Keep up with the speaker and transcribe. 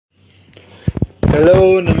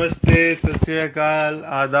Hello, नमस्ते, सत श्री अकाल,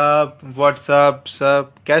 आदाब, व्हाट्सअप,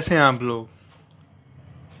 सब कैसे हैं आप लोग।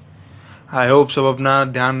 आई होप सब अपना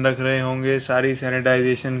ध्यान रख रहे होंगे, सारी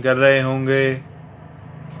सैनिटाइजेशन कर रहे होंगे,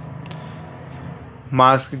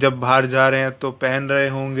 मास्क जब बाहर जा रहे हैं तो पहन रहे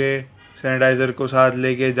होंगे, सैनिटाइज़र को साथ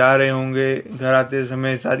लेके जा रहे होंगे, घर आते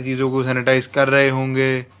समय सारी चीज़ों को सैनिटाइज कर रहे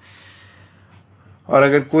होंगे। और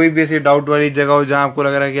अगर कोई भी ऐसी डाउट वाली जगह हो जहाँ आपको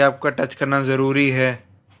लग रहा है कि आपका टच करना ज़रूरी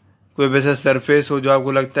है, कोई वैसा सरफेस हो जो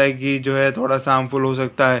आपको लगता है कि जो है थोड़ा सा हार्मफुल हो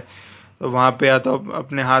सकता है, तो वहाँ पे या तो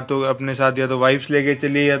अपने हाथों अपने साथ या तो वाइप्स लेके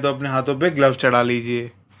चलिए या तो अपने हाथों पे ग्लव्स चढ़ा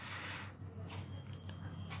लीजिए।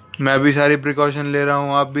 मैं भी सारी प्रिकॉशन ले रहा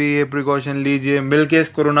हूँ, आप भी ये प्रिकॉशन लीजिए। मिलके इस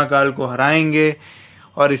कोरोना काल को हराएंगे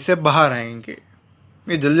और इससे बाहर आएंगे।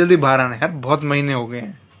 ये जल्दी जल्दी बाहर आना है यार, बहुत महीने हो गए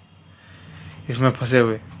हैं इसमें फंसे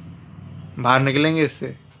हुए। बाहर निकलेंगे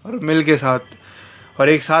इससे और मिल के साथ, और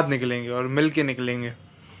एक साथ निकलेंगे और मिल के निकलेंगे।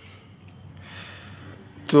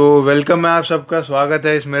 तो वेलकम है, आप सबका स्वागत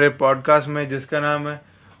है इस मेरे पॉडकास्ट में जिसका नाम है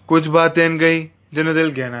कुछ बातें गई जिन्हें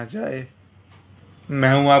दिल कहना चाहे।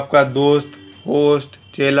 मैं हूं आपका दोस्त, होस्ट,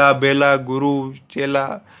 चेला बेला, गुरु चेला,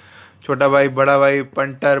 छोटा भाई, बड़ा भाई,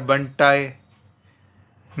 पंटर बंटाए।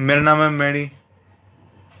 मेरा नाम है मैडी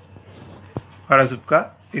और आप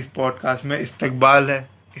सबका इस पॉडकास्ट में इस्तकबाल है।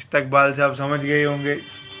 इस्तकबाल से आप समझ गए होंगे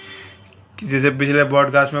कि जैसे पिछले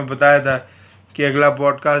पॉडकास्ट में बताया था कि अगला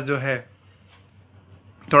पॉडकास्ट जो है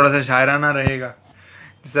थोड़ा सा शायराना रहेगा,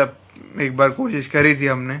 जैसे एक बार कोशिश करी थी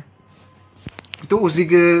हमने, तो उसी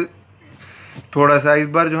के थोड़ा सा इस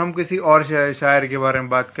बार जो हम किसी और शायर के बारे में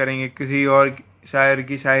बात करेंगे, किसी और शायर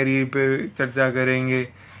की शायरी पे चर्चा करेंगे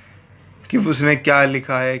कि उसने क्या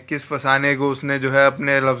लिखा है, किस फसाने को उसने जो है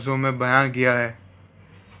अपने लफ्ज़ों में बयां किया है।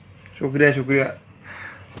 शुक्रिया शुक्रिया।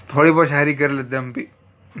 थोड़ी बहुत शायरी कर लेते हैं हम भी,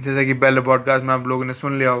 जैसा कि पहले पॉडकास्ट में आप लोगों ने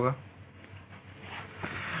सुन लिया होगा।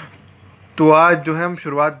 तो आज जो है हम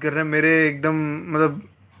शुरुआत कर रहे हैं मेरे एकदम मतलब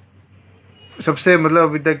सबसे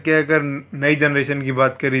अभी तक के अगर नई जनरेशन की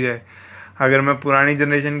बात करी जाए, अगर मैं पुरानी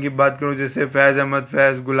जनरेशन की बात करूं जैसे फैज़ अहमद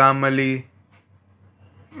फैज़, गुलाम अली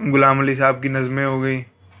साहब की नज़में हो गई,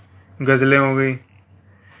 गज़लें हो गई,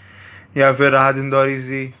 या फिर राहत इंदौरी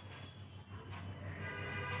सी,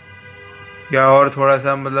 या और थोड़ा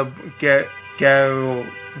सा क्या क्या वो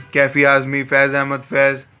कैफी आज़मी, फैज़ अहमद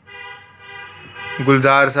फैज़,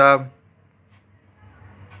 गुलजार साहब।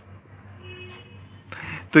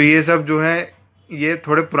 तो ये सब जो है ये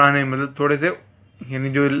थोड़े पुराने थोड़े से यानी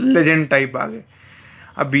जो लेजेंड टाइप आ गए।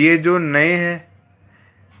 अब ये जो नए हैं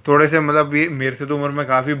थोड़े से ये मेरे से तो उम्र में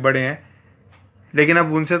काफ़ी बड़े हैं, लेकिन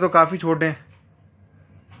अब उनसे तो काफ़ी छोटे हैं।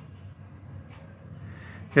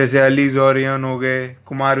 जैसे अली ज़ोरियन हो गए,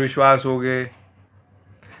 कुमार विश्वास हो गए,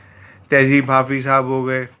 तहजीब हाफिज साहब हो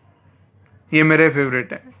गए, ये मेरे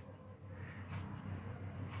फेवरेट हैं।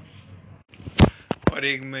 और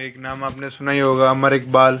एक नाम आपने सुना ही होगा, अमर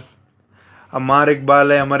इकबाल। अमर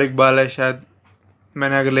इकबाल है शायद,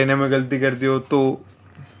 मैंने अगर लेने में गलती कर दी हो तो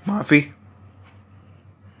माफ़ी।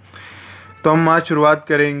 तो हम आज शुरुआत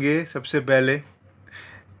करेंगे सबसे पहले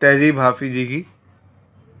तहजीब हाफिज जी की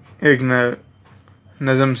एक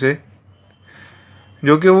नज़म से,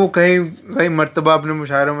 जो कि वो कई कई मर्तबा अपने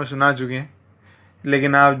मुशायरों में सुना चुके हैं,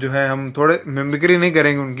 लेकिन आप जो है हम थोड़े मिमिक्री नहीं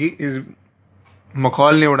करेंगे उनकी, इस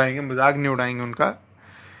मखौल नहीं उड़ाएंगे, मजाक नहीं उड़ाएंगे उनका,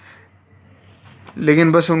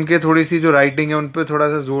 लेकिन बस उनके थोड़ी सी जो राइटिंग है उन पर थोड़ा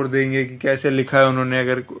सा जोर देंगे कि कैसे लिखा है उन्होंने।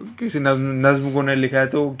 अगर किसी नज्म को उन्हें लिखा है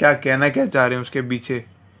तो क्या कहना क्या चाह रहे हैं उसके पीछे।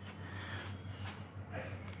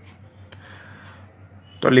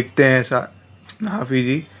 तो लिखते हैं ऐसा हाफिज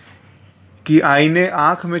जी कि आईने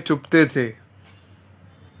आंख में चुभते थे,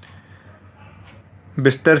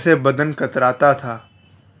 बिस्तर से बदन कतराता था।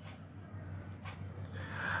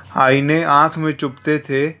 आईने आंख में चुभते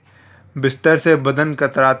थे, बिस्तर से बदन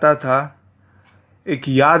कतराता था। एक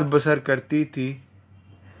याद बसर करती थी,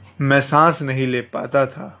 मैं सांस नहीं ले पाता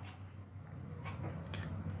था।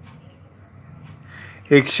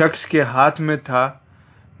 एक शख्स के हाथ में था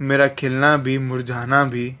मेरा खिलना भी मुरझाना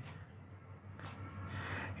भी।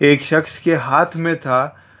 एक शख्स के हाथ में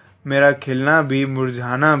था मेरा खिलना भी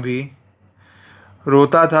मुरझाना भी।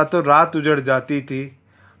 रोता था तो रात उजड़ जाती थी,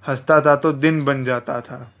 हंसता था तो दिन बन जाता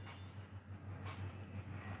था।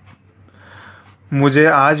 मुझे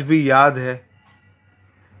आज भी याद है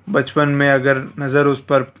बचपन में अगर नज़र उस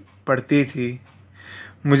पर पड़ती थी।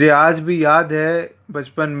 मुझे आज भी याद है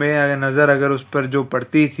बचपन में अगर नज़र उस पर जो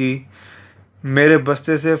पड़ती थी, मेरे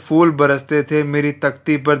बस्ते से फूल बरसते थे, मेरी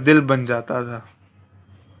तख्ती पर दिल बन जाता था।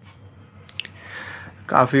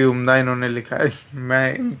 काफ़ी उम्दा इन्होंने लिखा है।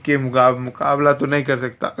 मैं इनके मुकाबला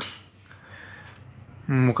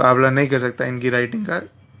नहीं कर सकता इनकी राइटिंग का।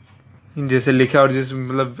 जैसे लिखा और जिस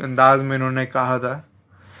मतलब अंदाज में इन्होंने कहा था।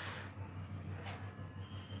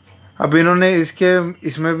 अब इन्होंने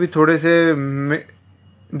इसमें भी थोड़े से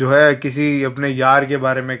जो है किसी अपने यार के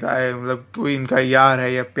बारे में कहा है, मतलब कोई इनका यार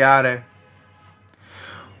है या प्यार है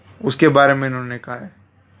उसके बारे में इन्होंने कहा है।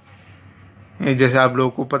 ये जैसे आप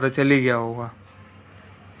लोगों को पता चल ही गया होगा,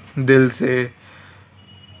 दिल से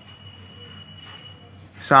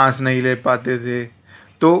सांस नहीं ले पाते थे।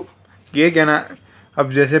 तो ये कहना,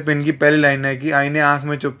 अब जैसे इनकी पहली लाइन है कि आईने आंख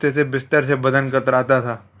में चुभते थे, बिस्तर से बदन कतराता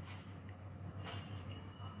था।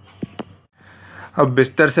 अब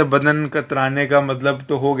बिस्तर से बदन कतराने का मतलब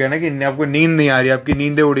तो हो गया ना कि आपको नींद नहीं आ रही, आपकी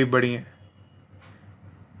नींदें उड़ी पड़ी हैं।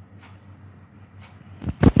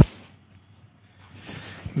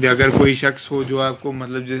 अगर कोई शख्स हो जो आपको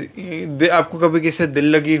मतलब जैसे आपको कभी किसी से दिल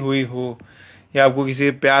लगी हुई हो या आपको किसी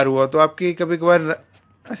से प्यार हुआ, तो आपकी कभी कभार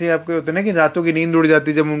ऐसे आपके होते हैं ना कि रातों की नींद उड़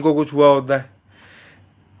जाती है जब उनको कुछ हुआ होता है,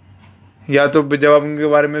 या तो जब आप उनके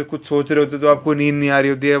बारे में कुछ सोच रहे होते हो तो आपको नींद नहीं आ रही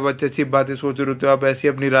होती है, अब अच्छी अच्छी बातें सोच रहे होते हो, आप ऐसी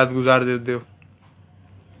अपनी रात गुजार देते हो।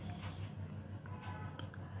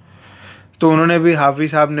 तो उन्होंने भी,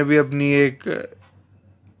 हाफिज साहब ने भी अपनी एक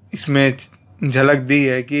इसमें झलक दी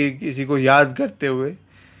है कि किसी को याद करते हुए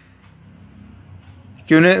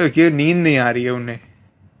कि उन्हें कि नींद नहीं आ रही है उन्हें,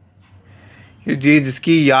 जी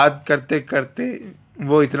जिसकी याद करते करते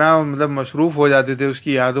वो इतना मतलब मशरूफ हो जाते थे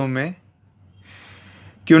उसकी यादों में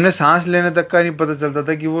कि उन्हें सांस लेने तक का नहीं पता चलता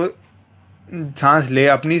था कि वो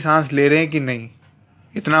अपनी सांस ले रहे हैं कि नहीं।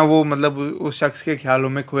 इतना वो मतलब उस शख्स के ख्यालों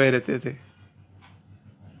में खोए रहते थे।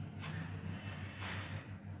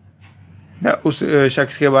 उस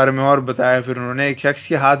शख्स के बारे में और बताया फिर उन्होंने, एक शख्स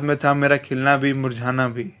के हाथ में था मेरा खिलना भी मुरझाना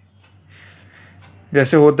भी।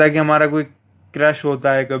 जैसे होता है कि हमारा कोई क्रश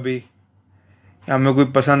होता है कभी, हमें कोई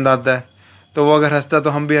पसंद आता है, तो वो अगर हंसता तो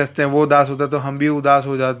हम भी हंसते हैं, वो उदास होता तो हम भी उदास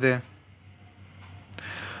हो जाते हैं।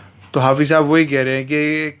 तो हाफिज साहब वही कह रहे हैं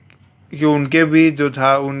कि उनके भी जो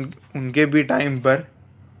था उनके भी टाइम पर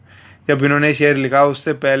जब इन्होंने शेर लिखा,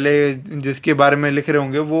 उससे पहले जिसके बारे में लिख रहे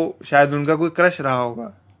होंगे वो शायद उनका कोई क्रश रहा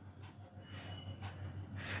होगा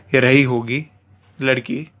या रही होगी,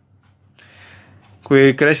 लड़की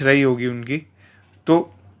कोई क्रश रही होगी उनकी।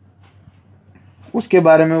 तो उसके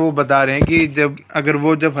बारे में वो बता रहे हैं कि अगर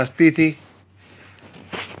वो जब हंसती थी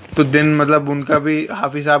तो दिन मतलब उनका भी,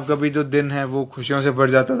 हाफिज साहब का भी जो दिन है वो खुशियों से भर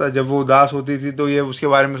जाता था। जब वो उदास होती थी तो ये उसके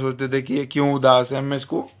बारे में सोचते थे कि ये क्यों उदास है, मैं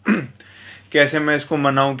इसको कैसे मैं इसको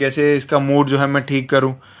मनाऊं, कैसे इसका मूड जो है मैं ठीक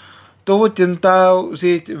करूं। तो वो चिंता,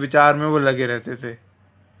 उसी विचार में वो लगे रहते थे।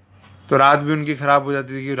 तो रात भी उनकी खराब हो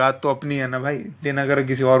जाती थी कि रात तो अपनी है ना भाई, दिन अगर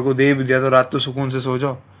किसी और को दे भी दिया तो रात तो सुकून से सो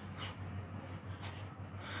जाओ।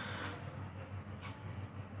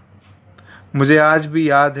 मुझे आज भी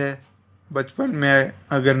याद है बचपन में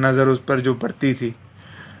अगर नज़र उस पर जो पड़ती थी।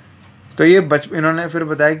 तो ये इन्होंने फिर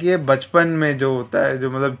बताया कि ये बचपन में जो होता है,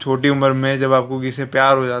 जो मतलब छोटी उम्र में जब आपको किसी से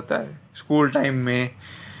प्यार हो जाता है, स्कूल टाइम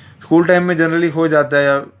में जनरली हो जाता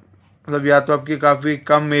है, मतलब या तो आपकी काफ़ी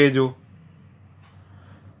कम एज हो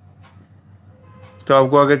तो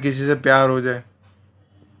आपको अगर किसी से प्यार हो जाए,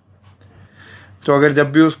 तो अगर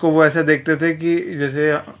जब भी उसको वो ऐसे देखते थे कि जैसे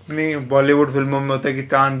अपनी बॉलीवुड फिल्मों में होता है कि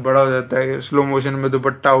चांद बड़ा हो जाता है, स्लो मोशन में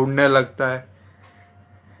दुपट्टा उड़ने लगता है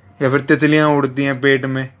या फिर तितलियां उड़ती हैं पेट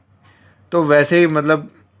में, तो वैसे ही मतलब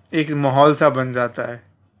एक माहौल सा बन जाता है।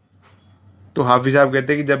 तो हाफिज साहब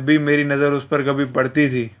कहते हैं कि जब भी मेरी नज़र उस पर कभी पड़ती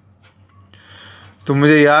थी तो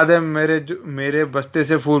मुझे याद है मेरे बस्ते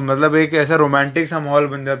से फूल, मतलब एक ऐसा रोमांटिक सा माहौल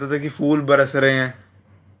बन जाता था कि फूल बरस रहे हैं।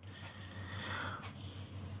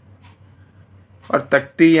 और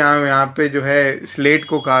तख्ती यहाँ पे जो है स्लेट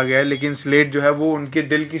को कहा गया है, लेकिन स्लेट जो है वो उनके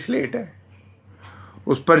दिल की स्लेट है।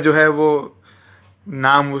 उस पर जो है वो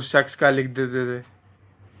नाम उस शख्स का लिख देते थे,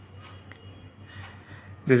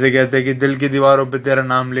 जैसे कहते हैं कि दिल की दीवारों पे तेरा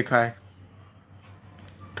नाम लिखा है।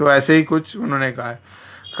 तो ऐसे ही कुछ उन्होंने कहा है।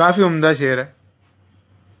 काफ़ी उम्दा शेर है,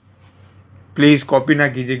 प्लीज़ कॉपी ना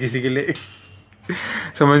कीजिए किसी के लिए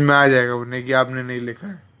समझ में आ जाएगा उन्हें कि आपने नहीं लिखा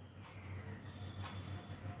है।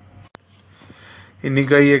 इन्हीं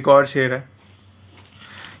का ही एक और शेर है,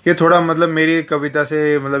 ये थोड़ा मतलब मेरी कविता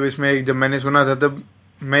से मतलब इसमें जब मैंने सुना था तब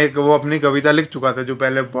मैं वो अपनी कविता लिख चुका था जो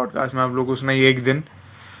पहले पॉडकास्ट में आप लोग उसने एक दिन,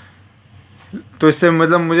 तो इससे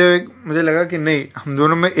मतलब मुझे लगा कि नहीं, हम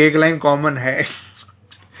दोनों में एक लाइन कॉमन है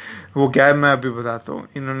वो क्या है मैं अभी बताता हूँ।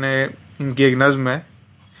 इनकी एक नज्म है,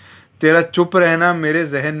 तेरा चुप रहना मेरे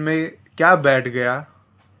जहन में क्या बैठ गया,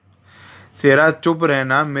 तेरा चुप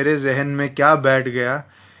रहना मेरे जहन में क्या बैठ गया,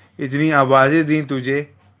 इतनी आवाज़ें दी तुझे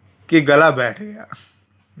कि गला बैठ गया।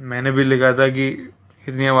 मैंने भी लिखा था कि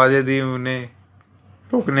इतनी आवाज़ें दी उन्हें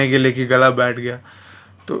रोकने के लिए कि गला बैठ गया।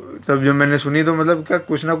 तो तब जब मैंने सुनी तो मतलब क्या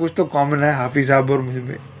कुछ ना कुछ तो कॉमन है हाफिज साहब और मुझ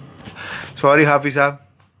में। सॉरी हाफिज साहब,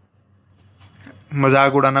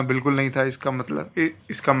 मजाक उड़ाना बिल्कुल नहीं था इसका मतलब,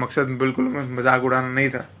 इसका मकसद बिल्कुल मजाक उड़ाना नहीं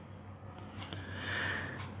था।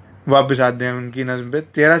 वापस आते हैं उनकी नज़्म पे।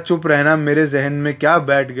 तेरा चुप रहना मेरे जहन में क्या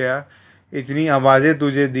बैठ गया, इतनी आवाजें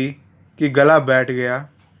तुझे दी कि गला बैठ गया।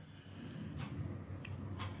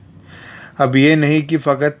 अब ये नहीं कि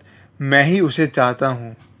फ़कत मैं ही उसे चाहता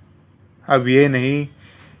हूँ, अब ये नहीं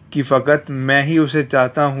कि फ़कत मैं ही उसे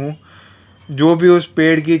चाहता हूँ, जो भी उस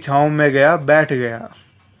पेड़ की छाँव में गया बैठ गया।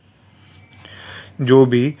 जो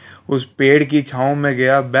भी उस पेड़ की छाँव में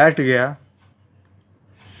गया बैठ गया,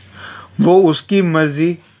 वो उसकी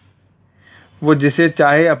मर्जी, वो जिसे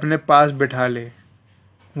चाहे अपने पास बिठा ले।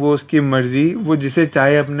 वो उसकी मर्जी, वो जिसे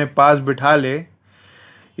चाहे अपने पास बिठा ले।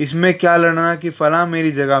 इसमें क्या लड़ना कि फलां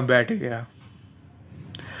मेरी जगह बैठ गया।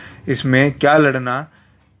 इसमें क्या लड़ना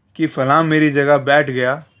कि फलां मेरी जगह बैठ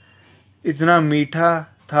गया। इतना मीठा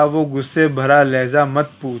था वो गुस्से भरा लहजा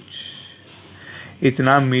मत पूछ।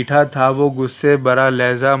 इतना मीठा था वो गुस्से भरा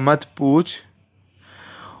लहजा मत पूछ।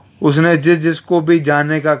 उसने जिसको भी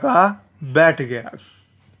जाने का कहा बैठ गया।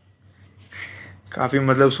 काफी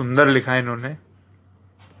मतलब सुंदर लिखा है इन्होंने।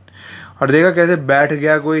 और देखा कैसे बैठ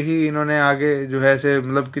गया कोई ही, इन्होंने आगे जो है से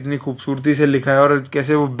मतलब कितनी खूबसूरती से लिखा है, और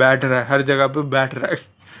कैसे वो बैठ रहा है, हर जगह पे बैठ रहा है।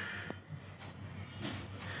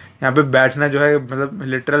 यहाँ पे बैठना जो है मतलब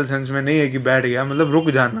लिटरल सेंस में नहीं है कि बैठ गया, मतलब रुक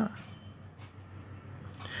जाना।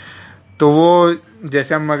 तो वो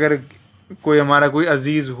जैसे हम अगर कोई हमारा कोई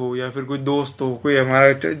अजीज हो या फिर कोई दोस्त हो, कोई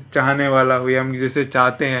हमारा चाहने वाला हो, या हम जैसे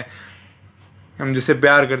चाहते हैं, हम जिससे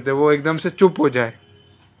प्यार करते हैं, वो एकदम से चुप हो जाए,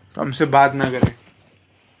 हमसे बात ना करे,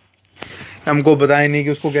 हमको बताए नहीं कि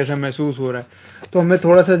उसको कैसा महसूस हो रहा है, तो हमें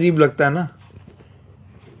थोड़ा सा अजीब लगता है ना।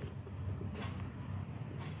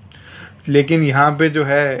 लेकिन यहाँ पे जो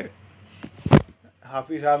है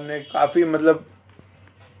हाफिज साहब ने काफी मतलब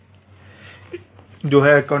जो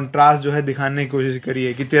है कंट्रास्ट जो है दिखाने की कोशिश करी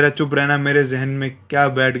है कि तेरा चुप रहना मेरे जहन में क्या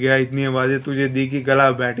बैठ गया, इतनी आवाजें तुझे दी कि गला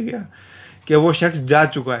बैठ गया। कि वो शख्स जा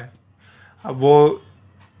चुका है, अब वो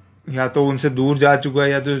या तो उनसे दूर जा चुका है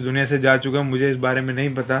या तो इस दुनिया से जा चुका है, मुझे इस बारे में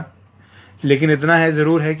नहीं पता, लेकिन इतना है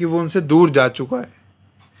जरूर है कि वो उनसे दूर जा चुका है।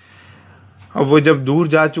 अब वो जब दूर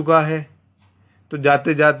जा चुका है तो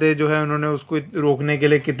जाते जाते जो है उन्होंने उसको रोकने के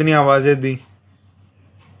लिए कितनी आवाजें दी,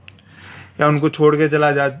 या उनको छोड़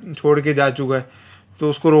के जा चुका है तो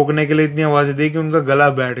उसको रोकने के लिए इतनी आवाजें दी कि उनका गला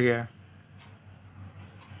बैठ गया।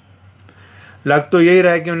 लग तो यही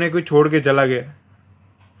रहा है कि उन्हें कोई छोड़ के चला गया,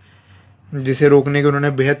 जिसे रोकने की उन्होंने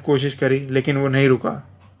बेहद कोशिश करी लेकिन वो नहीं रुका।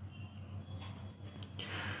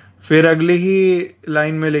 फिर अगली ही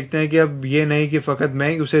लाइन में लिखते हैं कि अब ये नहीं कि फकत मैं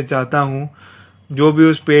ही उसे चाहता हूं, जो भी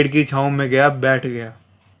उस पेड़ की छांव में गया बैठ गया।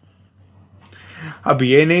 अब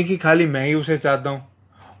ये नहीं कि खाली मैं ही उसे चाहता हूं,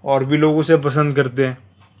 और भी लोग उसे पसंद करते हैं।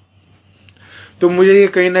 तो मुझे ये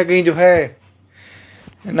कहीं ना कहीं जो है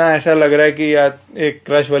ना ऐसा लग रहा है कि यार एक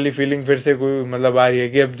क्रश वाली फीलिंग फिर से कोई मतलब आ रही है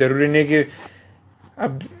कि अब जरूरी नहीं कि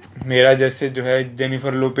अब मेरा जैसे जो है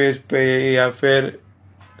जेनिफर लोपेज पे या फिर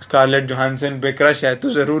स्कारलेट जोहानसन पे क्रश है, तो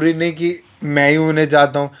जरूरी नहीं कि मैं ही उन्हें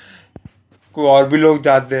चाहता हूँ, कोई और भी लोग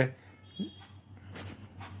चाहते हैं।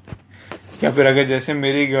 या फिर अगर जैसे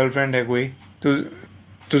मेरी गर्लफ्रेंड है कोई,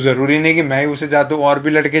 तो जरूरी नहीं कि मैं ही उसे चाहता हूँ, और भी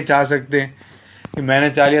लड़के चाह सकते हैं। कि मैंने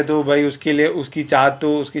चाह लिया तो भाई उसके लिए उसकी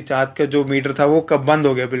चाहत का जो मीटर था वो कब बंद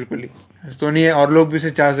हो गया, बिल्कुल ही तो नहीं है, और लोग भी उसे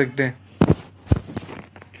चाह सकते हैं।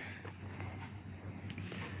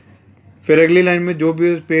 फिर अगली लाइन में जो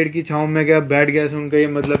भी उस पेड़ की छांव में गया बैठ गया, से उनका ये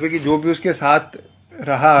मतलब है कि जो भी उसके साथ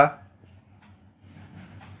रहा,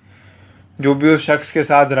 जो भी उस शख्स के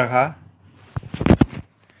साथ रहा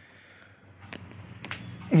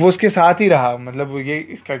वो उसके साथ ही रहा। मतलब ये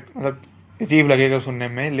इसका मतलब अजीब लगेगा सुनने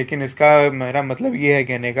में, लेकिन इसका मेरा मतलब ये है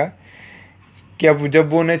कहने का कि अब जब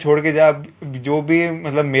वो उन्हें छोड़ के जा, जो भी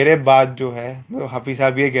मतलब मेरे बाद जो है तो हाफिज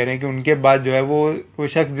साहब ये कह रहे हैं कि उनके बाद जो है वो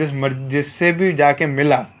शख्स जिससे भी जाके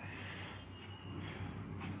मिला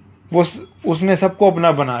वो उसने सबको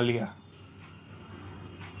अपना बना लिया।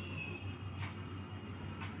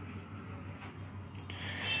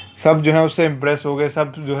 सब जो है उससे इम्प्रेस हो गए,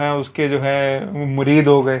 सब जो है उसके जो है मुरीद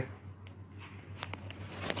हो गए,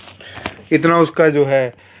 इतना उसका जो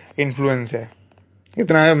है इन्फ्लुएंस है,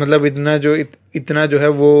 इतना है मतलब इतना जो है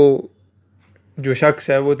वो जो शख्स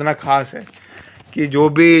है वो इतना खास है कि जो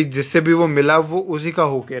भी जिससे भी वो मिला वो उसी का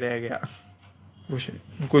होके रह गया। वो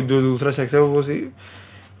कोई जो दूसरा शख्स है वो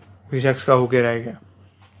उसी शख्स का होके रह गया।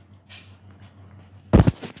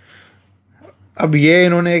 अब ये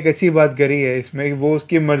इन्होंने एक अच्छी बात करी है इसमें कि वो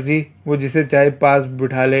उसकी मर्जी, वो जिसे चाहे पास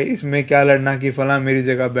बिठा ले, इसमें क्या लड़ना कि फलां मेरी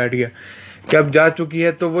जगह बैठ गया। कि अब जा चुकी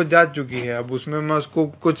है तो वो जा चुकी है, अब उसमें मैं उसको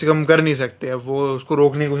कुछ कम कर नहीं सकते। अब वो उसको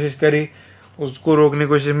रोकने की कोशिश करी, उसको रोकने की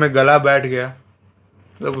कोशिश में गला बैठ गया।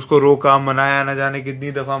 मतलब उसको रोका, मनाया, न जाने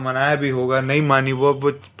कितनी दफा मनाया भी होगा, नहीं मानी वो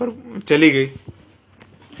पर चली गई।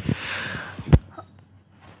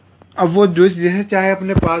 अब वो जो जैसे चाहे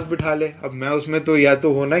अपने पास बिठा ले। अब मैं उसमें तो या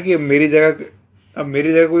तो होना कि अब मेरी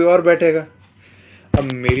जगह कोई और बैठेगा,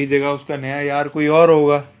 अब मेरी जगह उसका नया यार कोई और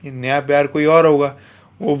होगा, नया प्यार कोई और होगा।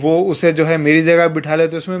 वो उसे जो है मेरी जगह बिठा ले,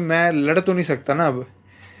 तो उसमें मैं लड़ तो नहीं सकता ना अब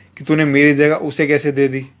कि तूने मेरी जगह उसे कैसे दे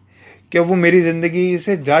दी। क्या वो मेरी जिंदगी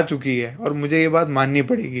से जा चुकी है और मुझे ये बात माननी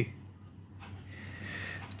पड़ेगी।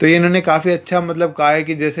 तो ये इन्होंने काफ़ी अच्छा मतलब कहा है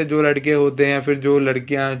कि जैसे जो लड़के होते हैं या फिर जो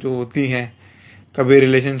लड़कियां जो होती हैं कभी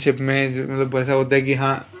रिलेशनशिप में, मतलब ऐसा होता है कि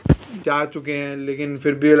हाँ जा चुके हैं लेकिन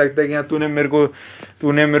फिर भी लगता है कि हाँ तूने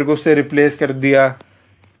मेरे को उससे रिप्लेस कर दिया,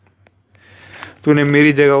 तूने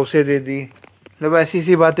मेरी जगह उसे दे दी। मतलब ऐसी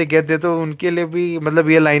सी बातें कहते, तो उनके लिए भी मतलब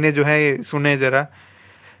ये लाइनें जो है सुने जरा।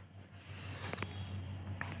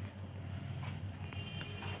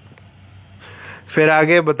 फिर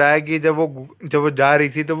आगे बताया कि जब वो जा रही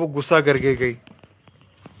थी तो वो गुस्सा करके गई।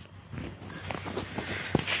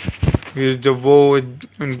 फिर जब वो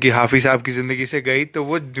उनकी हाफिज साहब की ज़िंदगी से गई तो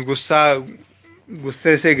वो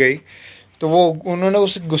गुस्से से गई। तो वो उन्होंने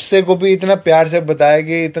उस गुस्से को भी इतना प्यार से बताया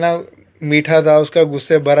कि इतना मीठा था उसका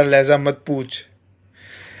गुस्से भरा लहजा, मत पूछ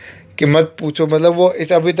कि मत पूछो। मतलब वो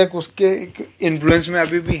इस अभी तक उसके इन्फ्लुएंस में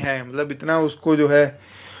अभी भी है, मतलब इतना उसको जो है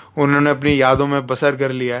उन्होंने अपनी यादों में बसर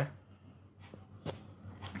कर लिया है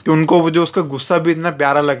कि उनको वो जो उसका गुस्सा भी इतना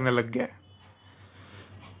प्यारा लगने लग गया है।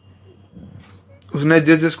 उसने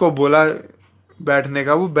जिसको बोला बैठने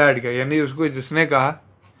का वो बैठ गया, यानी उसको जिसने कहा,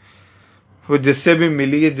 वो जिससे भी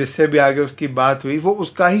मिली, जिससे भी आगे उसकी बात हुई, वो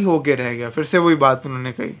उसका ही होके रह गया। फिर से वही बात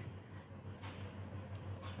उन्होंने कही।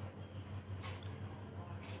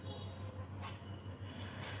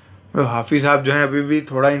 तो हाफिज साहब जो है अभी भी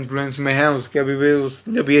थोड़ा इन्फ्लुएंस में है उसके, अभी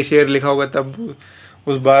भी जब ये शेर लिखा होगा तब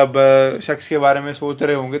उस शख्स के बारे में सोच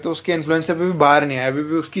रहे होंगे, तो उसके इन्फ्लुएंस से अभी भी बाहर नहीं आया, अभी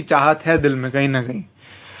भी उसकी चाहत है दिल में कहीं ना कहीं।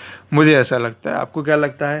 मुझे ऐसा लगता है, आपको क्या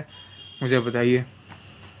लगता है मुझे बताइए।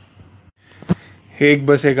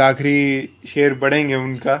 एक आखिरी शेर पढ़ेंगे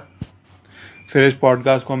उनका, फिर इस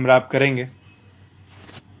पॉडकास्ट को हम रैप करेंगे।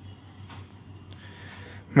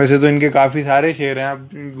 वैसे तो इनके काफ़ी सारे शेर हैं, आप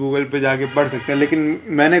गूगल पे जाके पढ़ सकते हैं, लेकिन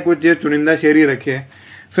मैंने कुछ ये चुनिंदा शेर ही रखे हैं।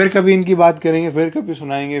 फिर कभी इनकी बात करेंगे, फिर कभी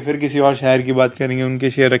सुनाएंगे, फिर किसी और शायर की बात करेंगे, उनके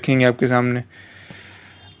शेर रखेंगे आपके सामने।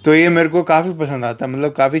 तो ये मेरे को काफ़ी पसंद आता है,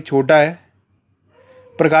 मतलब काफ़ी छोटा है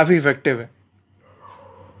पर काफ़ी इफेक्टिव है।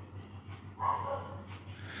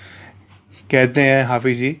 कहते हैं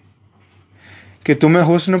हाफिज जी कि तुम्हें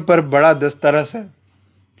हुस्न पर बड़ा दस्तरस है,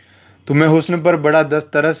 तुम्हें हुस्न पर बड़ा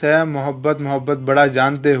दस्तरस है, मोहब्बत मोहब्बत बड़ा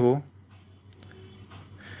जानते हो,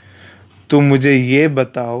 तुम मुझे ये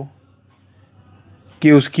बताओ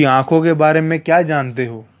कि उसकी आंखों के बारे में क्या जानते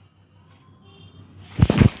हो।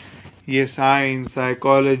 ये साइंस,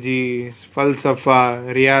 साइकोलॉजी, फलसफा,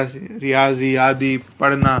 रियाजी आदि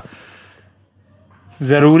पढ़ना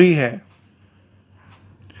ज़रूरी है,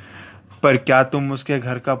 पर क्या तुम उसके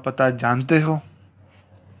घर का पता जानते हो।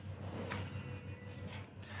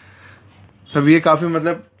 तब ये काफ़ी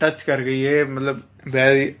मतलब टच कर गई है, मतलब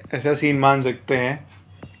ऐसा सीन मान सकते हैं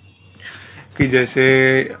कि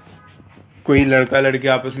जैसे कोई लड़का लड़की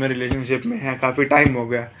आपस में रिलेशनशिप में है, काफ़ी टाइम हो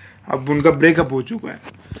गया, अब उनका ब्रेकअप हो चुका है।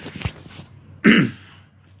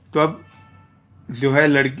 तो अब जो है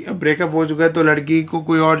लड़की, अब ब्रेकअप हो चुका है तो लड़की को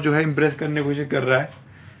कोई और जो है इम्प्रेस करने की कोशिश कर रहा है।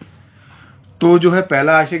 तो जो है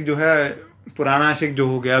पहला आशिक जो है, पुराना आशिक जो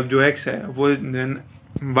हो गया, अब जो एक्स है वो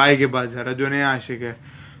बाई के पास जा रहा है, जो नया आशिक है।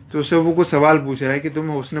 तो उससे वो कुछ सवाल पूछ रहा है कि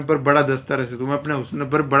तुम्हें हुस्न पर बड़ा दस्तरस है, तुम्हें अपने हुस्न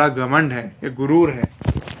पर बड़ा घमंड है या गुरूर है,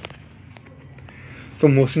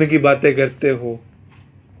 तुम हुस्न की बातें करते हो।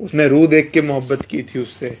 उसने रूह देख के मोहब्बत की थी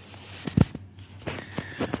उससे,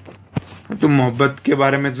 तुम मोहब्बत के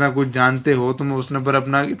बारे में इतना कुछ जानते हो, तुम हुस्न पर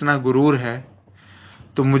अपना इतना गुरूर है,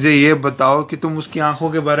 तो मुझे ये बताओ कि तुम उसकी आंखों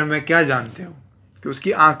के बारे में क्या जानते हो, कि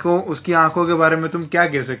उसकी आंखों के बारे में तुम क्या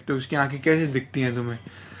कह सकते हो, उसकी आंखें कैसी दिखती हैं तुम्हें।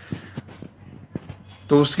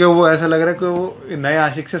 तो उसके वो ऐसा लग रहा है कि वो नए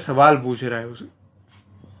आशिक से सवाल पूछ रहा है उसे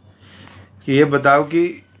कि ये बताओ कि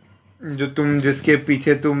जो जिसके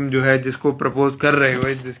पीछे तुम जो है जिसको प्रपोज कर रहे हो,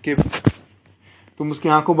 जिसके तुम उसकी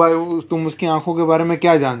आंखों के बारे में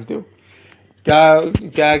क्या जानते हो, क्या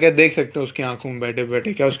क्या क्या देख सकते हो उसकी आंखों में बैठे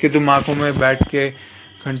बैठे। क्या उसकी तुम आंखों में बैठ के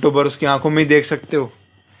घंटों भर उसकी आंखों में ही देख सकते हो,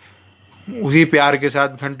 उसी प्यार के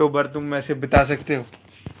साथ घंटों भर तुम ऐसे बिता सकते हो,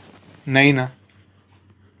 नहीं ना।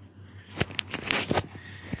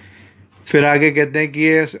 फिर आगे कहते हैं कि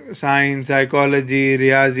ये साइंस, साइकोलॉजी,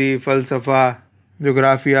 रियाजी, फलसफा,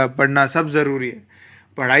 जोग्राफिया पढ़ना सब ज़रूरी है,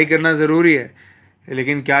 पढ़ाई करना ज़रूरी है,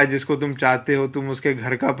 लेकिन क्या जिसको तुम चाहते हो तुम उसके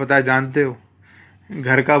घर का पता जानते हो।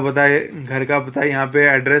 घर का पता यहाँ पे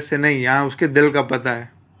एड्रेस से नहीं, यहाँ उसके दिल का पता है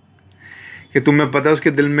कि तुम्हें पता है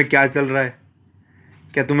उसके दिल में क्या चल रहा है।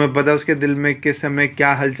 क्या तुम्हें पता है उसके दिल में किस समय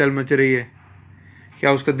क्या हलचल मच रही है?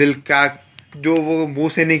 क्या उसका दिल क्या, जो वो मुंह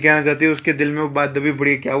से नहीं कहना चाहती, उसके दिल में वो बात दबी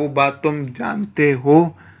पड़ी है, क्या वो बात तुम जानते हो?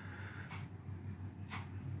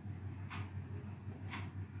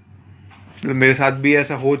 मतलब मेरे साथ भी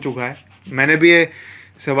ऐसा हो चुका है। मैंने भी ये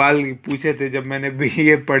सवाल पूछे थे जब मैंने भी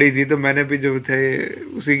ये पढ़ी थी, तो मैंने भी जो थे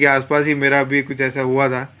उसी के आसपास ही मेरा भी कुछ ऐसा हुआ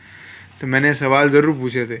था, तो मैंने सवाल ज़रूर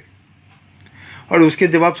पूछे थे और उसके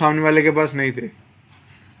जवाब सामने वाले के पास नहीं थे,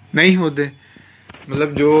 नहीं होते।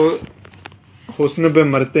 मतलब जो हुस्न पे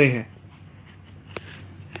मरते हैं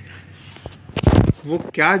वो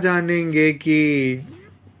क्या जानेंगे कि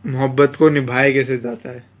मोहब्बत को निभाए कैसे जाता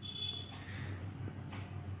है।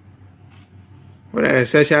 और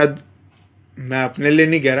ऐसा शायद मैं अपने लिए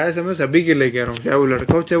नहीं कह रहा, ऐसा मैं सभी के लिए कह रहा हूँ, चाहे वो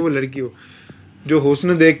लड़का हो चाहे वो लड़की हो, जो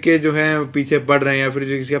हुस्न देख के जो है पीछे पड़ रहे हैं, या फिर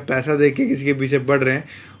जो किसी का पैसा देख के किसी के पीछे पड़ रहे हैं,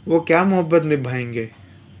 वो क्या मोहब्बत निभाएंगे?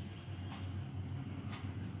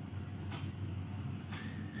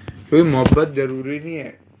 क्योंकि मोहब्बत जरूरी नहीं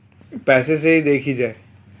है पैसे से ही देखी जाए।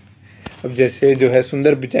 अब जैसे जो है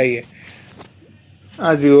सुंदर पिचाई है,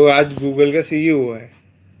 आज गूगल का सीईओ है,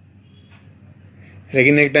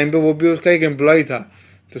 लेकिन एक टाइम पे वो भी उसका एक एम्प्लॉय था,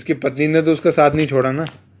 तो उसकी पत्नी ने तो उसका साथ नहीं छोड़ा ना,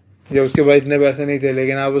 जब उसके पास इतने पैसे नहीं थे।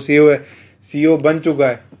 लेकिन अब वो सीईओ है, सीईओ बन चुका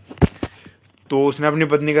है, तो उसने अपनी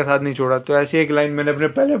पत्नी का साथ नहीं छोड़ा। तो ऐसी एक लाइन मैंने अपने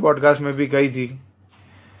पहले पॉडकास्ट में भी कही थी,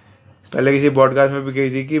 पहले किसी पॉडकास्ट में भी कही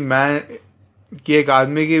थी कि एक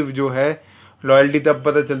आदमी की जो है लॉयल्टी तब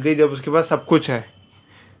पता चलती है जब उसके पास सब कुछ है।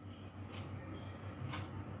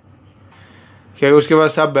 क्या उसके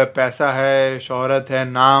पास सब है, पैसा है, शोहरत है,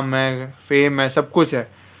 नाम है, फेम है, सब कुछ है,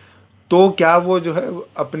 तो क्या वो जो है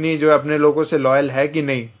अपने लोगों से लॉयल है कि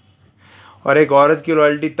नहीं? और एक औरत की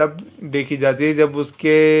लॉयल्टी तब देखी जाती है जब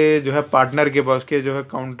उसके जो है पार्टनर के पास, उसके जो है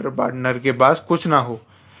काउंटर पार्टनर के पास कुछ ना हो।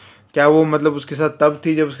 क्या वो मतलब उसके साथ तब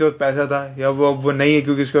थी जब उसके पास पैसा था, या वो नहीं है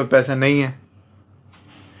क्योंकि उसके पास पैसा नहीं है?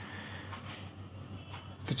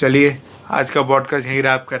 तो चलिए आज का पॉडकास्ट यहीं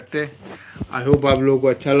रैप करते। आई होप आप लोगों को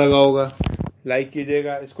अच्छा लगा होगा। लाइक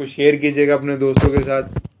कीजिएगा, इसको शेयर कीजिएगा अपने दोस्तों के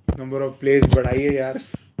साथ। नंबर ऑफ प्लेस बढ़ाइए यार,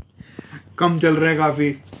 कम चल रहे हैं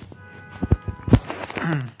काफ़ी।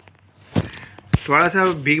 थोड़ा सा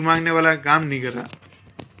भीख मांगने वाला काम नहीं कर रहा,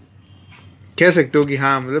 कह सकते हो कि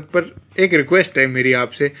हाँ, मतलब पर एक रिक्वेस्ट है मेरी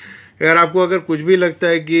आपसे, अगर कुछ भी लगता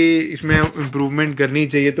है कि इसमें इम्प्रूवमेंट करनी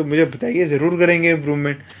चाहिए तो मुझे बताइए, ज़रूर करेंगे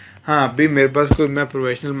इम्प्रूवमेंट। हाँ, अभी मेरे पास कोई मैं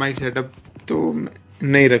प्रोफेशनल माइक सेटअप तो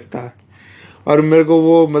नहीं रखता, और मेरे को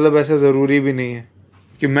वो मतलब ऐसा ज़रूरी भी नहीं है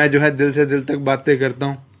कि मैं जो है दिल से दिल तक बातें करता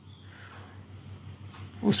हूँ।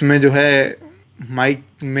 उसमें जो है माइक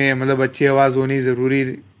में मतलब अच्छी आवाज़ होनी ज़रूरी,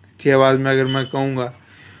 अच्छी आवाज़ में अगर मैं कहूँगा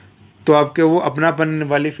तो आपके वो अपनापन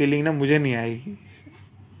वाली फीलिंग ना मुझे नहीं आएगी,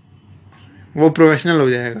 वो प्रोफेशनल हो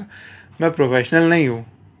जाएगा। मैं प्रोफेशनल नहीं हूँ,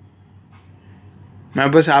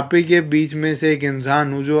 मैं बस आप ही के बीच में से एक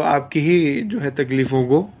इंसान हूँ जो आपकी ही जो है तकलीफ़ों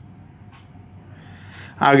को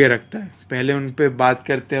आगे रखता है। पहले उन पे बात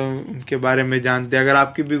करते हैं, उनके बारे में जानते हैं। अगर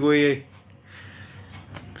आपकी भी कोई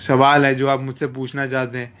सवाल है जो आप मुझसे पूछना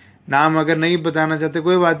चाहते हैं, नाम अगर नहीं बताना चाहते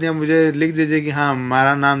कोई बात नहीं, आप मुझे लिख दीजिए कि हाँ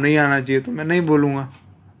हमारा नाम नहीं आना चाहिए, तो मैं नहीं बोलूँगा।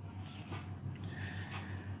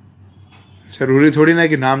 ज़रूरी थोड़ी ना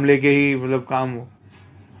कि नाम लेके ही मतलब काम हो,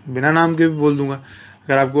 बिना नाम के भी बोल दूंगा।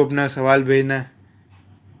 अगर आपको अपना सवाल भेजना है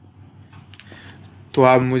तो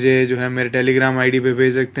आप मुझे जो है मेरे टेलीग्राम आईडी पे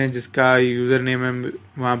भेज सकते हैं, जिसका यूज़र नेम है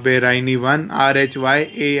वहाँ पे RHYNI1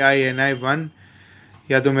 RHYAINI1,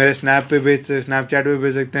 या तो मेरे स्नैपचैट पे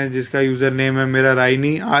भेज सकते हैं जिसका यूज़र नेम है मेरा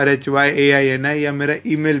राइनी RHYAINI, या मेरा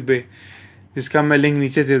ईमेल पे जिसका मैं लिंक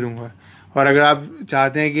नीचे दे दूँगा। और अगर आप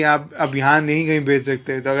चाहते हैं कि आप अब यहाँ नहीं कहीं भेज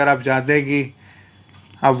सकते, तो अगर आप चाहते हैं कि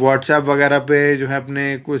आप व्हाट्सएप वगैरह पे जो है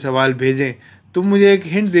अपने कोई सवाल भेजें, तो मुझे एक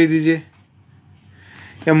हिंट दे दीजिए,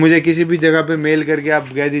 या मुझे किसी भी जगह पे मेल करके आप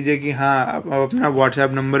कह दीजिए कि हाँ आप अपना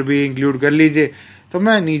व्हाट्सएप नंबर भी इंक्लूड कर लीजिए, तो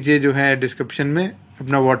मैं नीचे जो है डिस्क्रिप्शन में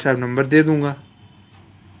अपना व्हाट्सएप नंबर दे दूँगा,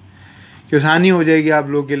 कि आसानी हो जाएगी आप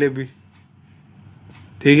लोग के लिए भी।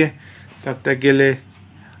 ठीक है, तब तक के लिए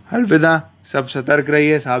अलविदा। सब सतर्क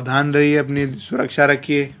रहिए, सावधान रहिए, अपनी सुरक्षा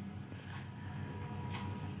रखिए।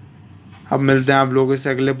 अब मिलते हैं आप लोगों से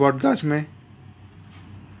अगले पॉडकास्ट में।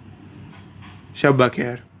 शब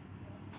बखैर।